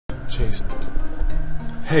Chase.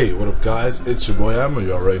 Hey, what up guys? It's your boy Emma,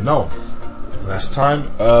 you already know. Last time,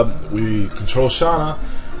 we controlled Shauna,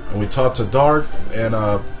 and we talked to Dart, and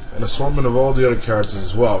an assortment of all the other characters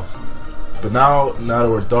as well. But now that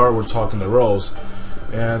we're Dart, we're talking to Rose.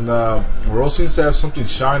 And Rose seems to have something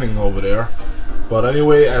shining over there. But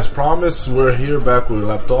anyway, as promised, we're here back where we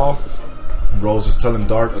left off. Rose is telling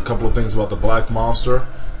Dart a couple of things about the black monster,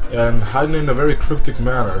 and hiding in a very cryptic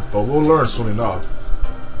manner, but we'll learn soon enough.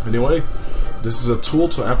 Anyway, this is a tool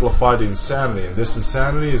to amplify the insanity, and this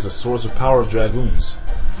insanity is a source of power of Dragoons.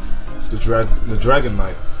 The Dragon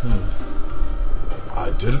Knight. I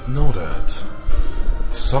didn't know that.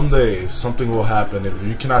 Someday, something will happen. If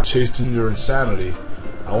you cannot chase down your insanity,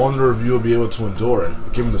 I wonder if you will be able to endure it,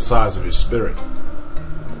 given the size of your spirit.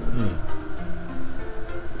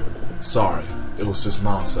 Sorry, it was just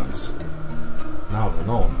nonsense.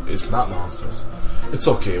 No, it's not nonsense. It's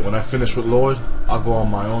okay, when I finish with Lloyd, I'll go on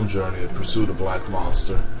my own journey to pursue the black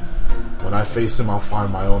monster. When I face him, I'll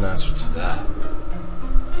find my own answer to that.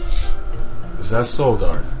 Is that so,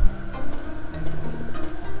 Dart?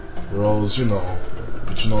 Rose, you know,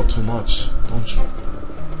 but you know too much, don't you?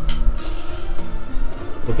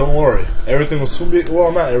 But don't worry, everything will soon be,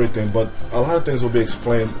 well, not everything, but a lot of things will be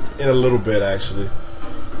explained in a little bit, actually.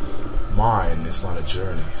 Mine is not a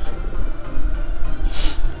journey.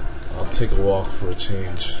 I'll take a walk for a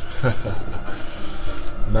change.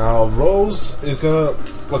 Now, Rose is gonna...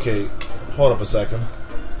 Okay, hold up a second.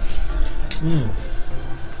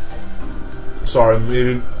 Sorry, I'm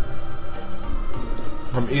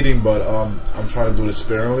eating, but I'm trying to do this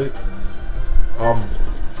sparingly.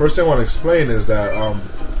 First thing I want to explain is that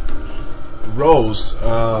Rose,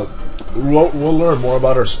 we'll learn more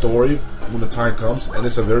about her story when the time comes, and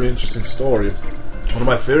it's a very interesting story. One of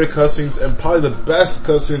my favorite cutscenes, and probably the best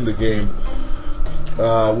cutscene in the game.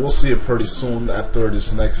 We'll see it pretty soon after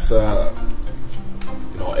this next area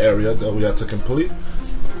that we have to complete.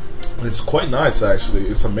 It's quite nice, actually.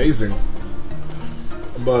 It's amazing.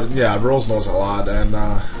 But yeah, Rose knows a lot, and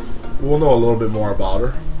we'll know a little bit more about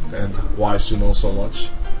her and why she knows so much.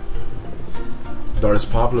 Dart is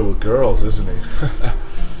popular with girls, isn't he?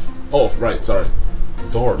 Oh, right, sorry.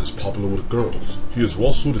 Dart is popular with girls. He is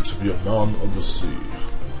well suited to be a man of the sea.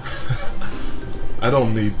 I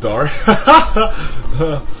don't need Dart.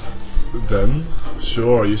 Then,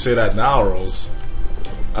 sure, you say that now, Rose.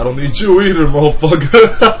 I don't need you either,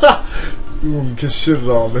 motherfucker. You won't get shit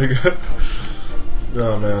on, nigga.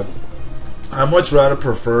 Oh, man. I much rather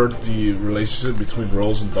prefer the relationship between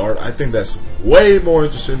Rose and Dart. I think that's way more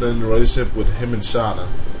interesting than the relationship with him and Shauna.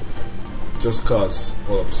 Just cause,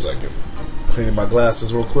 hold up a second. Cleaning my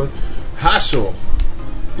glasses real quick. Hashel.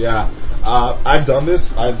 Yeah, I've done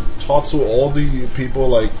this. I've talked to all the people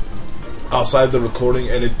like outside the recording,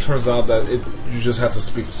 and it turns out that you just have to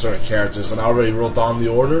speak to certain characters. And I already wrote down the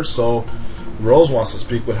order, so Rose wants to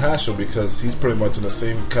speak with Hashel because he's pretty much in the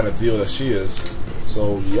same kind of deal that she is.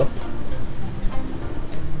 So, yep.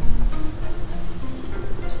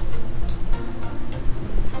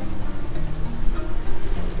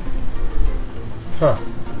 Huh.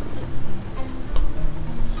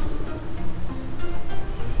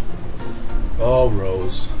 Oh,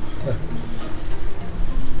 Rose.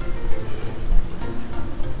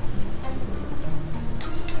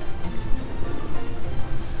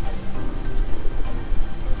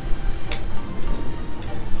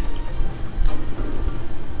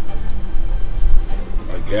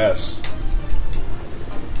 I guess.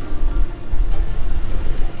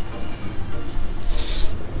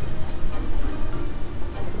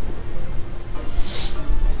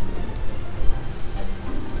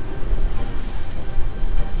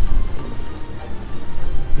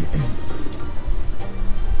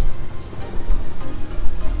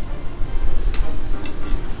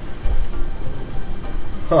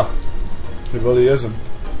 Huh. It really isn't.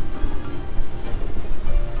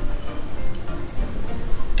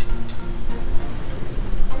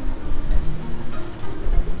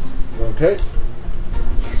 Okay.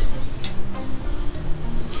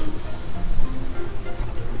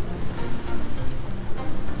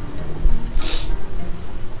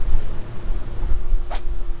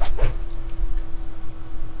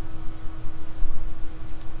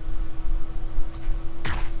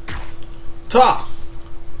 Ta!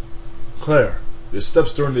 Claire, your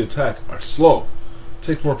steps during the attack are slow.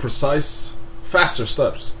 Take more precise, faster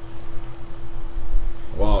steps.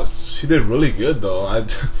 Wow, she did really good though.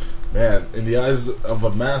 Man, in the eyes of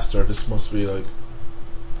a master, this must be like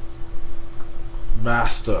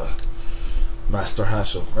Master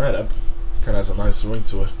Hashel. Alright, that kinda has a nice ring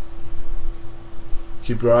to it.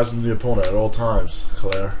 Keep your eyes on the opponent at all times,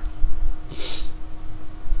 Claire.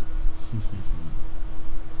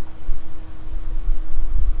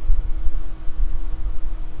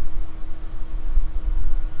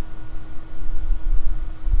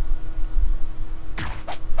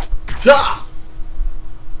 Yeah!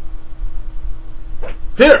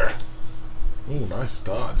 Here! Ooh, nice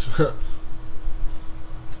dodge.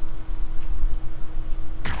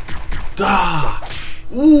 Da!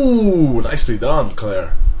 Ooh, nicely done,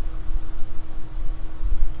 Claire.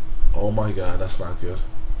 Oh my god, that's not good.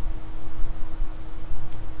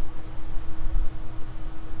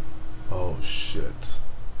 Oh shit.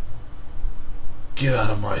 Get out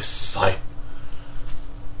of my sight.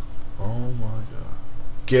 Oh my god.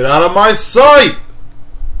 Get out of my sight!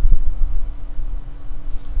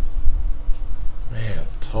 Man,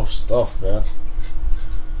 tough stuff, man.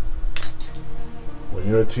 When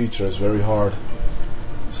you're a teacher, it's very hard.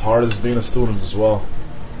 As hard as being a student as well.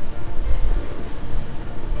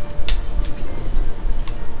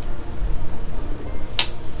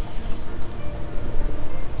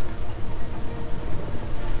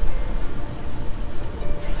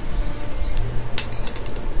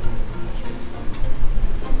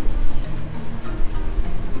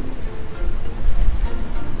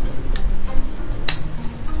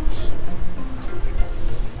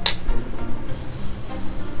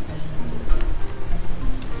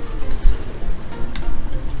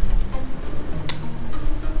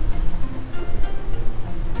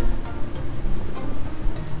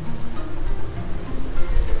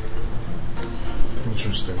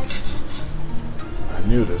 Interesting. I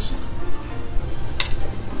knew this.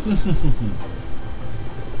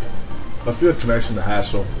 I feel a connection to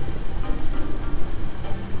Hassel.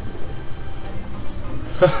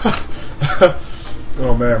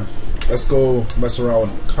 Oh man, let's go mess around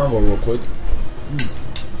with Congo real quick.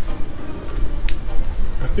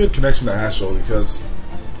 I feel a connection to Hassel because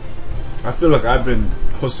I feel like I've been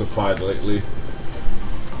pussified lately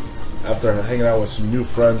after hanging out with some new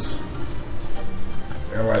friends.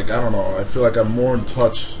 And like, I don't know, I feel like I'm more in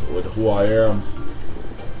touch with who I am.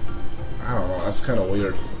 I don't know, that's kind of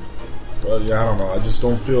weird. But yeah, I don't know, I just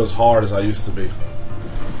don't feel as hard as I used to be.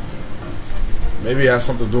 Maybe it has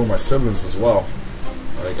something to do with my siblings as well.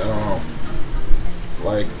 Like, I don't know.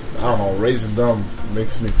 Like, I don't know, raising them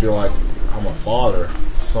makes me feel like I'm a father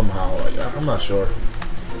somehow. Like, I'm not sure.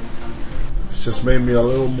 It's just made me a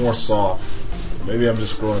little more soft. Maybe I'm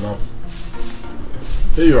just growing up.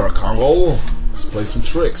 Here you are, Congo. Let's play some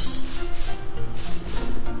tricks.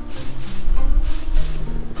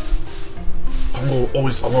 Congo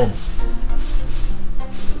always alone.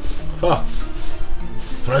 Ha!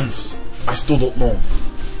 Friends, I still don't know.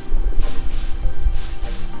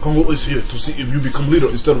 Congo is here to see if you become leader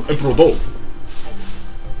instead of Emperor Do.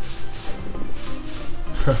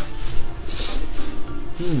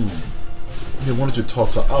 They wanted to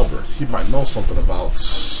talk to Albert. He might know something about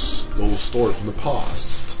those stories from the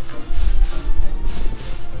past.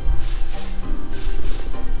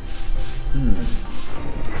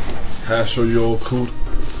 Hasho yo coot.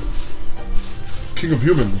 King of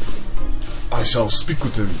Human. I shall speak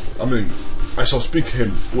with him. I shall speak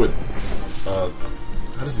him with. How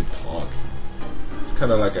does he talk? It's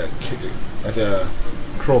kind of like a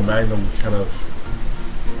Cro-Magnon kind of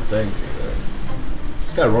thing.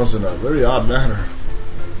 This guy runs in a very odd manner.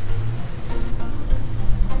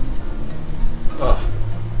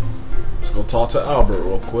 Let's go talk to Albert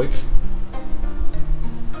real quick.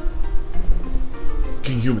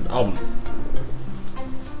 King Human, Albert.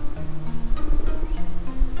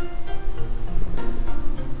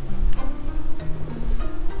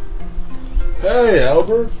 Hey,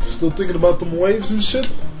 Albert. Still thinking about them waves and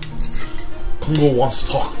shit? Congo wants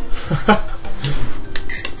to talk.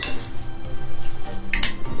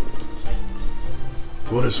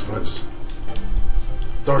 What is friends?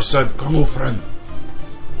 Dar said, Congo friend.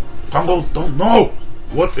 Congo don't know.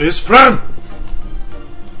 What is friend?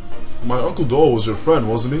 My Uncle Dole was your friend,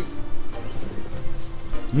 wasn't he?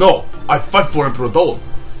 No, I fight for Emperor Dole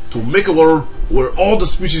to make a world where all the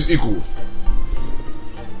species equal.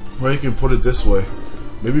 Or you can put it this way.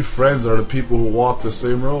 Maybe friends are the people who walk the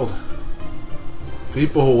same road.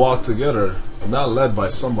 People who walk together, not led by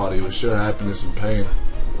somebody who share happiness and pain.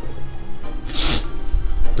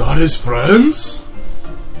 That is friends?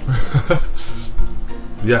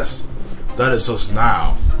 Yes, that is us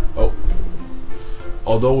now. Oh.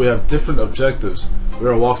 Although we have different objectives, we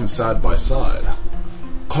are walking side by side.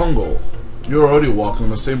 Congo, you're already walking on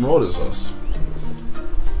the same road as us.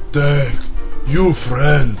 Dang, you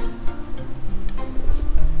friend.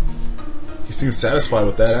 He seems satisfied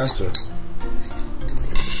with that answer.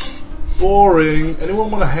 Boring. Anyone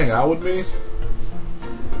want to hang out with me?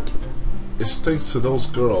 It's thanks to those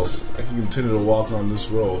girls I can continue to walk on this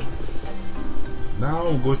road. Now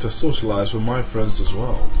I'm going to socialize with my friends as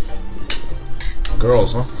well.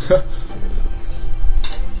 Girls, huh?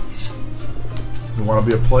 You want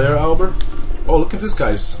to be a player, Albert? Oh, look at this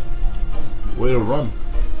guy's way to run.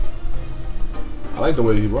 I like the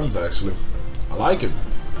way he runs, actually. I like it.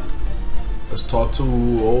 Let's talk to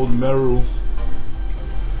old Meru.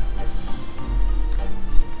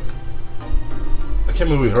 I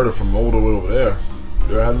can't believe we heard it from all the way over there.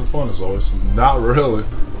 You're having fun as always. Not really.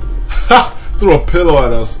 Threw a pillow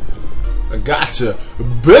at us. I gotcha.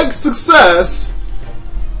 Big success.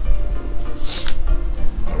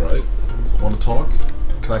 Alright. Want to talk?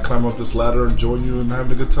 Can I climb up this ladder and join you in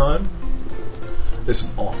having a good time?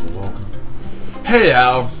 It's an awful welcome. Hey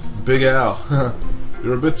Al. Big Al.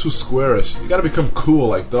 You're a bit too squarish. You gotta become cool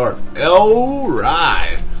like Dart.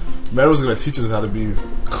 Alright. Meru's gonna teach us how to be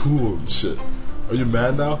cool and shit. Are you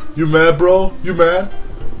mad now? You mad, bro? You mad?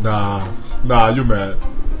 Nah, you mad.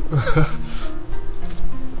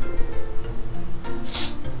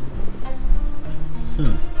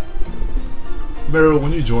 Meru,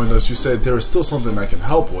 when you joined us, you said there is still something I can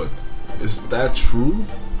help with. Is that true?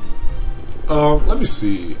 Let me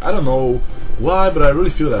see. I don't know why, but I really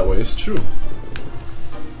feel that way. It's true.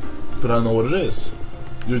 But I know what it is.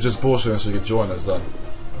 You're just bullshitting so you can join us, then.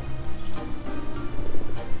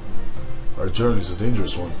 Our journey is a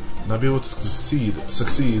dangerous one. Not be able to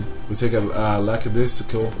succeed, we take a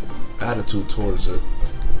lackadaisical attitude towards it.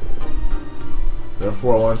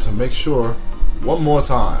 Therefore, I wanted to make sure, one more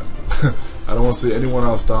time, I don't want to see anyone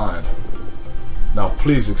else dying. Now,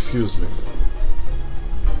 please excuse me.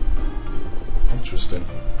 Interesting.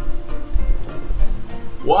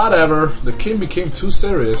 Whatever. The king became too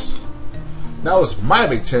serious. Now it's my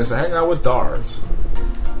big chance to hang out with Dart.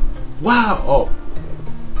 Wow. Oh.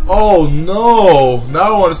 Oh no.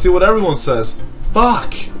 Now I want to see what everyone says.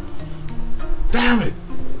 Fuck. Damn it.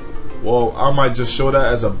 Well, I might just show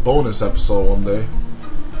that as a bonus episode one day.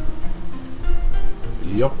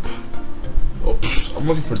 Yup. Oh, I'm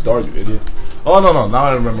looking for Dart, you idiot. Oh, no. Now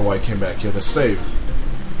I remember why I came back here to save.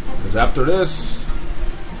 Because after this...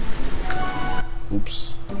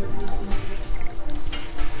 Oops.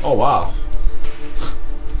 Oh, wow.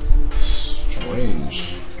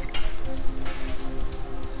 Strange.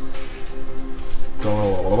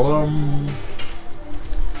 Let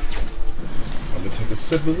me take a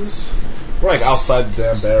sip of this. We're like outside the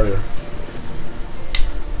damn barrier.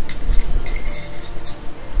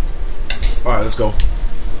 Alright, let's go.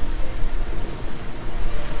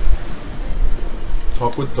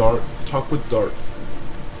 Talk with Dart. Talk with Dart.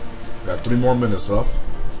 Got 3 more minutes left.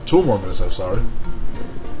 2 more minutes, I'm sorry.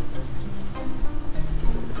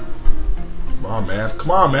 Come on, man. Come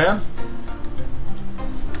on, man.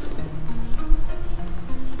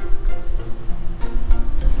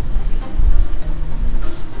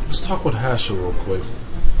 Let's talk with Hashel real quick.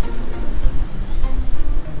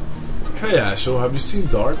 Hey, Hashel, have you seen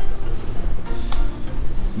Dart?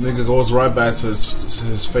 Nigga goes right back to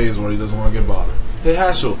his phase where he doesn't want to get bothered. Hey,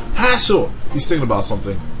 Hashel! He's thinking about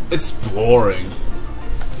something. It's boring.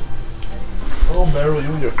 Oh, Meru,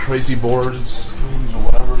 you and your crazy board schemes or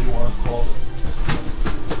whatever you want to call it.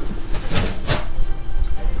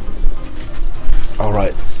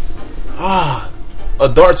 Alright. Ah, a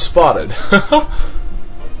Dart spotted.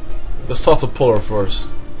 Let's talk to Puller first.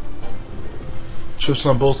 Trips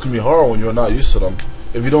on boats can be hard when you're not used to them.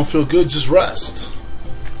 If you don't feel good, just rest.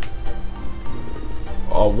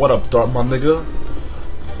 Oh, what up, Dart, my nigga?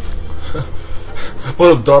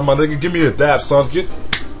 What up, Dart, my nigga? Give me a dab, son. Get,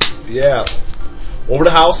 yeah. Over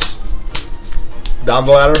the house. Down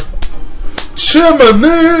the ladder.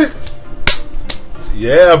 Chimney!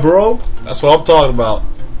 Yeah, bro. That's what I'm talking about.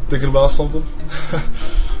 Thinking about something?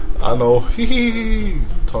 I know. Thinking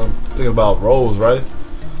about Rose, right?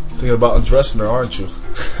 Thinking about undressing her, aren't you?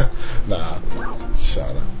 Nah.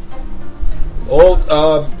 Shut up. Oh,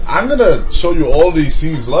 I'm gonna show you all these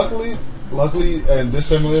scenes. Luckily, in this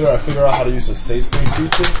simulator, I figured out how to use a save state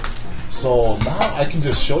feature. So now I can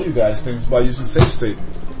just show you guys things by using save state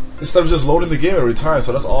instead of just loading the game every time.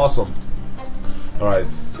 So that's awesome. All right,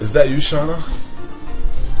 is that you, Shauna?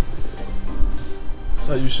 Is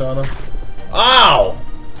that you, Shauna? Ow!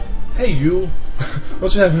 Hey, you.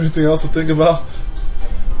 Don't you have anything else to think about?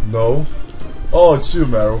 No. Oh, it's you,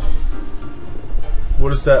 Meru.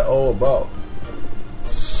 What is that all about?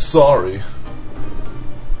 Sorry.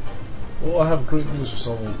 Oh, I have great news for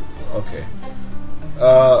someone. Okay.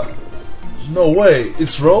 No way,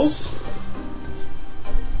 it's Rose?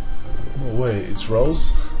 No way, it's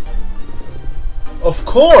Rose? Of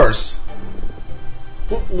course!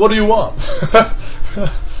 What do you want?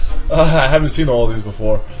 I haven't seen all these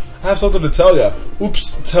before. I have something to tell ya.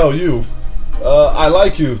 Oops, tell you. I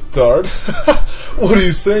like you, Dart. What are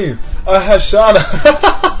you saying? I have Shauna.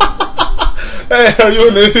 Hey, are you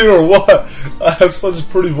an idiot or what? I have such a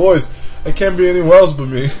pretty voice. It can't be anyone else but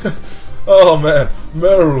me. Oh man,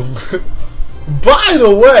 Meru. By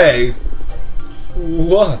the way,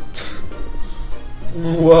 what?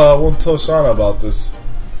 Well, I won't tell Shauna about this.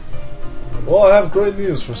 Well, I have great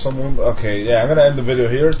news for someone. Okay, yeah, I'm gonna end the video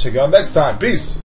here. Check you out next time. Peace.